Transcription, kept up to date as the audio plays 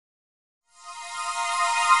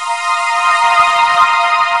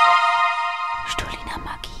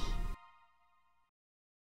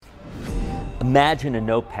Imagine a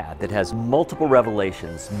notepad that has multiple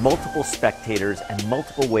revelations, multiple spectators, and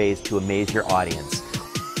multiple ways to amaze your audience.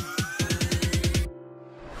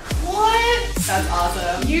 What? That's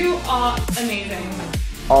awesome. You are amazing.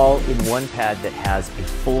 All in one pad that has a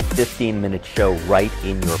full 15-minute show right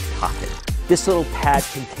in your pocket. This little pad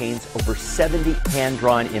contains over 70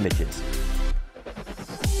 hand-drawn images.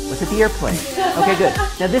 Was it the airplane? Okay, good.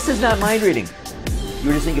 Now this is not mind reading. You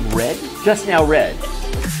were just thinking red? Just now red.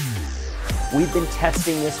 We've been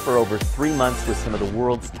testing this for over 3 months with some of the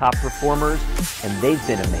world's top performers, and they've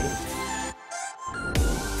been amazed.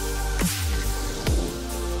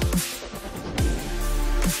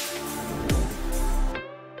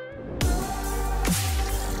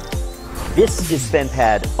 This is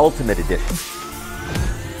Svenpad Ultimate Edition.